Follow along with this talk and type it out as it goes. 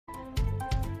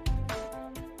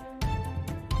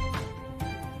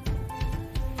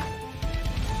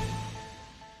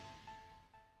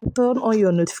turn on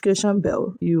your notification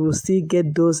bell. You will still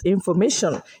get those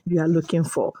information you are looking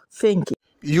for. Thank you.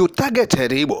 You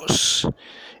targeted Igbos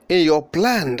in your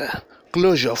planned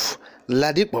closure of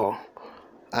LADIPO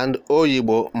and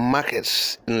Oyibo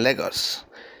markets in Lagos.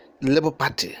 The Labour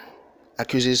Party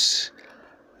accuses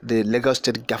the Lagos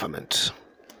state government.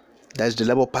 That is the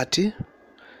Labour Party,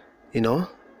 in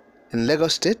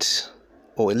Lagos State,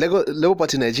 or in Labour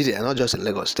Party Nigeria, not just in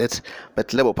Lagos State,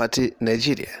 but Labour Party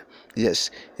Nigeria. Yes,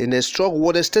 in a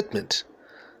strong-worded statement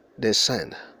they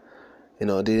signed,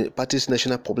 the party's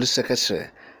national public secretary,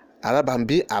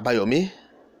 Arabambi Abayomi,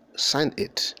 signed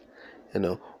it,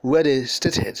 where they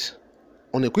stated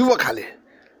unequivocally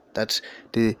that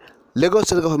the Lagos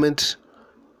state government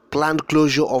planned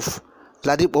closure of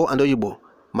LADIPO and Oyibo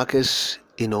markets,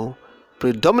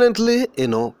 predominantly,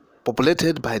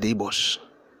 populated by the Igbos.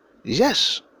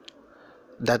 Yes,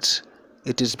 that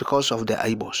it is because of the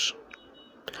Igbos,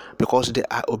 because they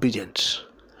are obedient.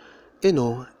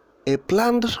 A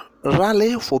planned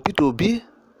rally for P2B,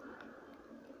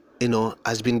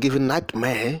 has been given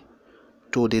nightmare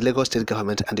to the Lagos state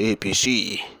government and the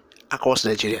APC across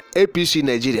Nigeria. APC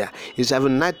Nigeria is they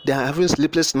are having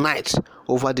sleepless nights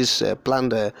over this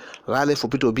planned rally for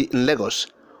P2B in Lagos.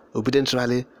 Obedient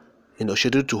rally,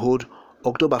 scheduled to hold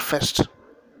October 1st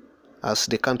as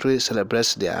the country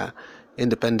celebrates their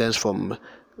independence from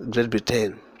Great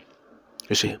Britain.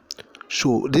 You see,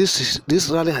 so this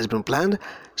rally has been planned.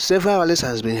 Several rallies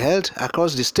has been held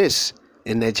across the states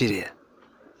in Nigeria,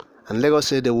 and Lagos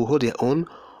said they will hold their own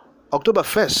October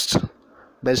 1st.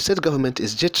 But the state government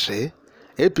is jittery,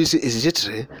 APC is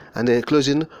jittery, and they're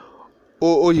closing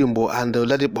Oyimbo and the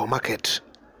LADIPO market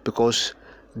because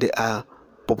they are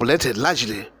populated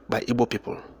largely by Igbo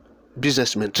people,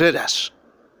 businessmen, traders.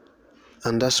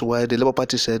 And that's why the Labour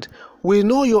Party said, we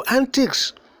know your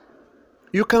antics.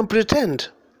 You can pretend,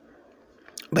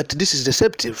 but this is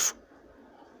deceptive.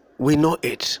 We know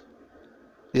it.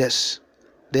 Yes,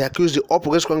 they accuse the All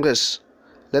Progressive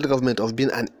Congress-led government of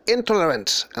being an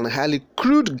intolerant and highly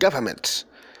crude government,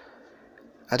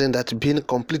 adding that being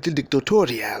completely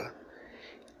dictatorial,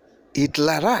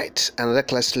 Hitlerite, and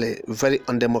recklessly very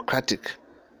undemocratic.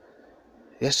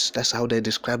 Yes, that's how they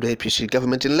describe the APC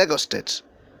government in Lagos State.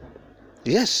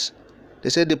 Yes, they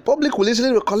said the public will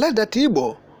easily recollect that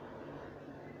Igbo,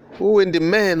 who in the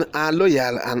main are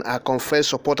loyal and are confessed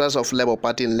supporters of Labour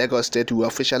Party in Lagos State, were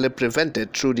officially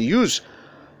prevented through the use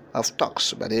of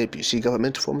talks by the APC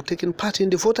government from taking part in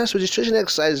the voters registration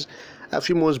exercise a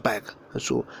few months back. And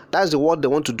so that's what they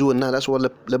want to do now. That's what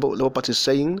the Labour Party is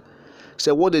saying.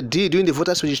 So what they did during the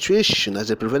voters registration, as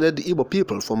they prevented the Igbo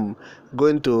people from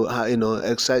going to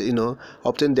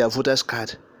obtain their voters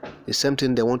card, the same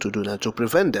thing they want to do now, to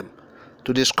prevent them,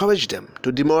 to discourage them,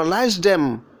 to demoralize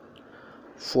them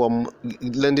from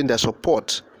lending their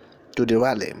support to the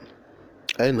rally.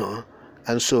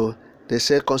 And so they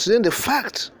say, considering the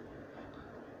fact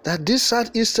that these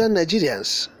southeastern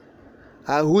Nigerians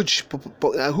are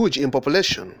huge in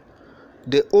population,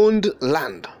 they owned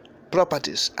land,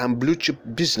 properties, and blue chip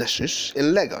businesses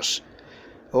in Lagos.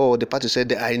 The party said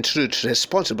they are in truth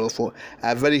responsible for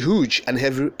a very huge and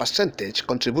heavy percentage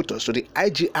contributors to the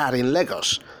IGR in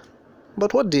Lagos.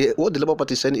 But what the Labour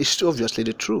Party is saying is obviously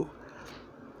the truth.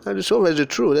 And it's always the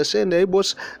truth. They're saying the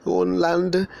Igbos own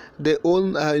land, they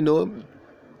own,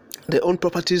 they own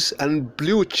properties and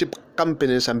blue chip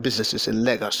companies and businesses in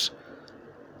Lagos,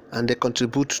 and they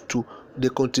contribute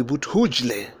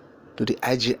hugely to the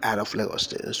IGR of Lagos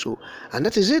State. And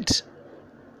that is it.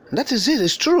 That is it.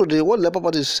 It's true. What the Labour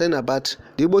Party is saying about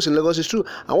the Igbos in Lagos is true,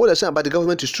 and what they're saying about the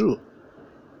government is true.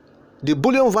 The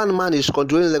bullion van man is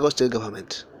controlling Lagos State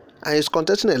government, and he's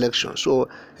contesting the election. So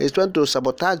he's trying to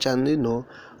sabotage and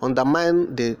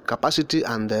undermine the capacity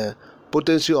and the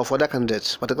potency of other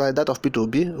candidates, particularly that of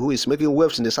P2B, who is making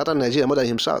waves in the southern Nigeria more than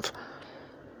himself.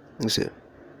 You see.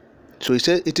 So he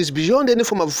said it is beyond any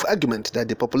form of argument that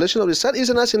the population of the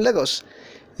southeasterners in Lagos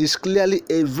is clearly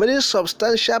a very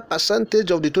substantial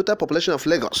percentage of the total population of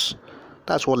Lagos.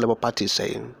 That's what Labour Party is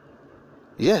saying.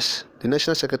 Yes, the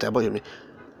National Secretary Abayomi,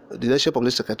 the National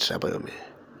Public Secretary Abayomi,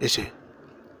 you see,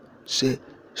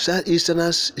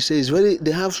 southeasterners, he says,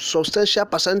 they have substantial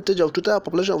percentage of total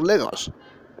population of Lagos.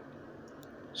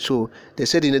 So they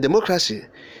said in a democracy,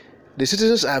 the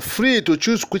citizens are free to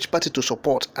choose which party to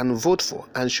support and vote for,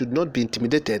 and should not be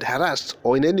intimidated, harassed,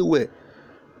 or in any way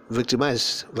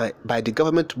victimized by the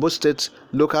government, both states,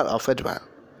 local or federal.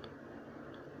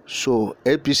 So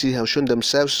APC have shown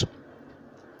themselves,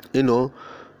 to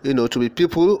be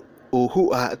people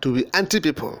who are to be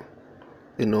anti-people.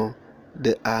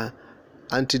 They are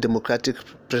anti-democratic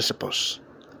principles.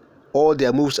 All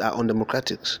their moves are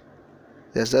undemocratic.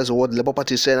 Yes, that's what the Labour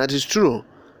Party is saying. That is true.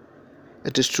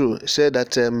 It is true. It said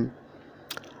that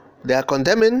they are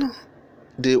condemning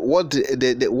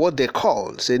what they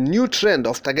call a new trend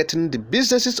of targeting the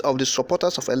businesses of the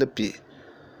supporters of LP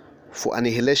for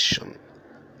annihilation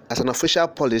as an official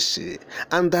policy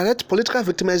and direct political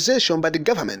victimization by the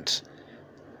government.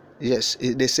 Yes,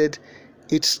 they said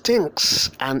it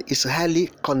stinks and is highly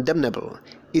condemnable.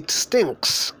 It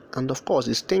stinks, and of course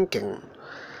it's stinking.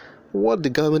 What the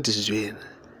government is doing.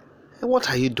 What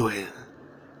are you doing?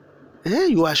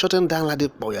 You are shutting down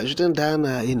LADIPO. You are shutting down,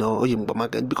 Oyimbo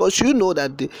market, because you know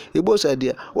that the Igbo's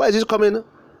idea. Why is it coming?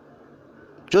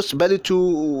 Just barely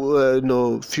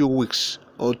few weeks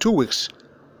or 2 weeks,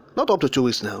 not up to 2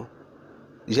 weeks now.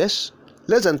 Yes,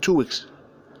 less than 2 weeks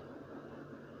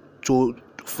to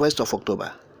 1st of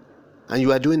October, and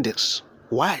you are doing this.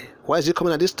 Why? Why is it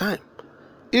coming at this time?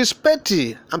 It's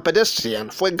petty and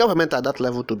pedestrian for a government at that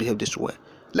level to behave this way.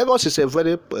 Lagos is a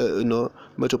very,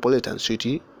 metropolitan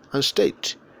city and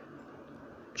state.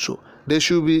 So they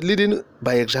should be leading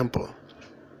by example.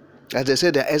 As they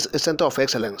say, they're a center of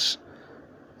excellence.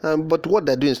 But what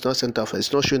they're doing is not center of excellence.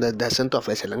 It's not showing that they're center of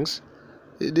excellence.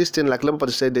 This thing, like Labour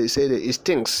Party said, they say that it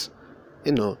stinks.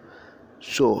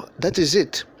 So that is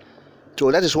it.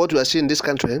 So that is what we are seeing in this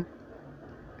country.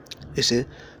 You see.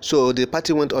 So the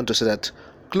party went on to say that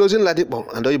closing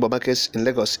LADIPO and Oyimbo markets in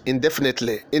Lagos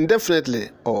indefinitely,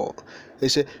 or they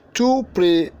say 2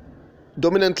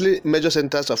 predominantly major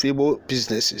centers of Igbo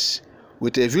businesses,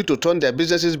 with a view to turn their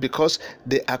businesses because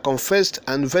they are confessed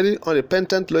and very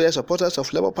unrepentant loyal supporters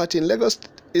of Labour Party in Lagos,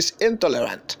 is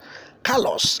intolerant,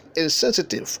 callous,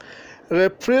 insensitive,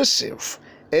 repressive,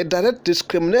 a direct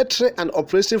discriminatory and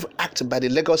oppressive act by the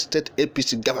Lagos State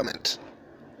APC government.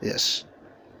 Yes.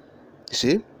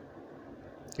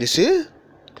 You see?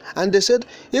 And they said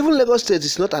even Lagos State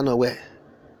is not unaware.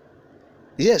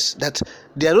 Yes, that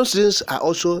their own citizens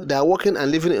they are working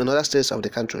and living in other states of the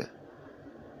country.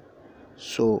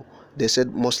 So they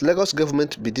said, must Lagos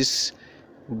government be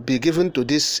given to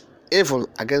this evil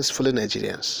against fellow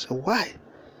Nigerians? So why?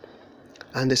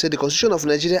 And they said the Constitution of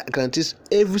Nigeria guarantees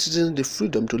every citizen the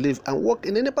freedom to live and work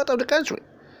in any part of the country.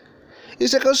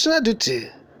 It's a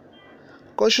constitutional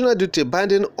duty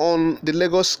binding on the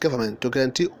Lagos government to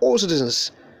guarantee all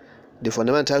citizens the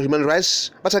fundamental human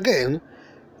rights. But again,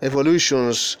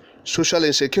 evolutions, social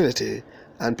insecurity,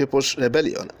 and people's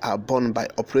rebellion are born by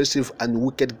oppressive and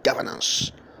wicked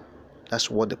governance.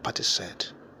 That's what the party said.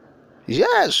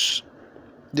 Yes,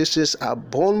 this is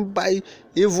born by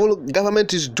evil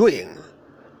government is doing.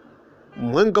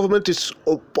 When government is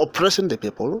oppressing the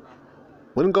people,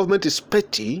 when government is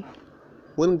petty,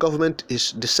 when government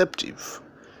is deceptive,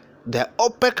 they're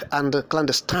opaque and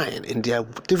clandestine in their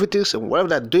activities and whatever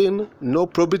they're doing, no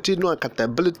probity, no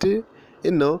accountability,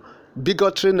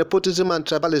 bigotry, nepotism, and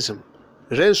tribalism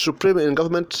reign supreme in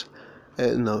government,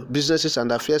 businesses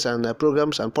and affairs and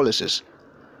programs and policies.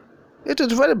 It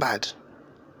is very bad,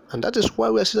 and that is why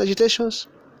we are seeing agitations,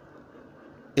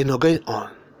 going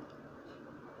on.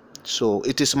 So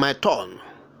it is my turn,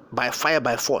 by fire,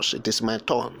 by force. It is my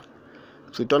turn.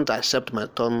 If you don't accept my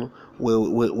turn, we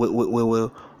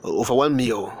will overwhelm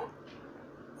you.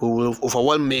 We will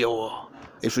overwhelm you.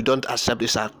 If you don't accept,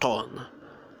 it's our turn.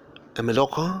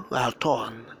 Emeloko, our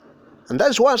turn. And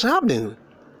that's what's happening.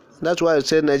 That's why I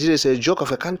say Nigeria is a joke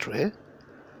of a country.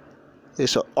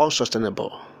 It's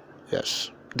unsustainable.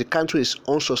 Yes. The country is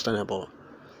unsustainable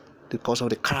because of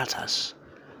the characters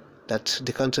that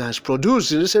the country has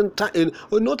produced in recent times,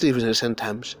 not even in recent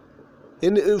times.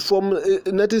 From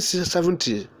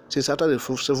 1970, since after the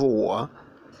Civil War,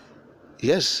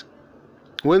 yes,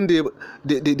 when the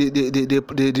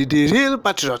real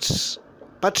patriots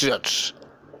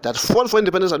that fought for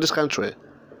independence of this country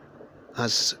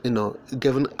has,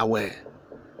 given away.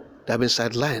 They have been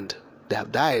sidelined. They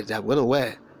have died. They have gone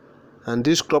away. And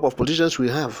this crop of politicians we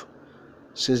have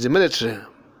since the military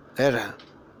era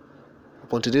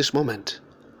up until this moment,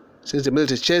 since the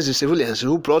military chased the civilians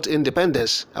who brought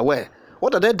independence away,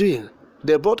 what are they doing?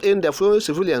 They brought in their fellow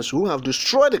civilians who have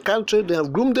destroyed the country. They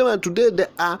have groomed them, and today they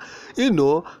are,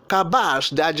 cabals,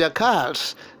 they are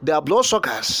jackals, they are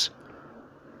bloodsuckers.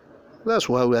 That's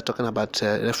why we are talking about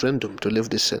a referendum to leave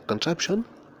this contraption.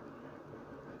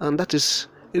 And that is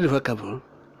irrevocable,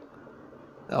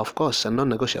 of course, and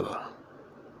non-negotiable.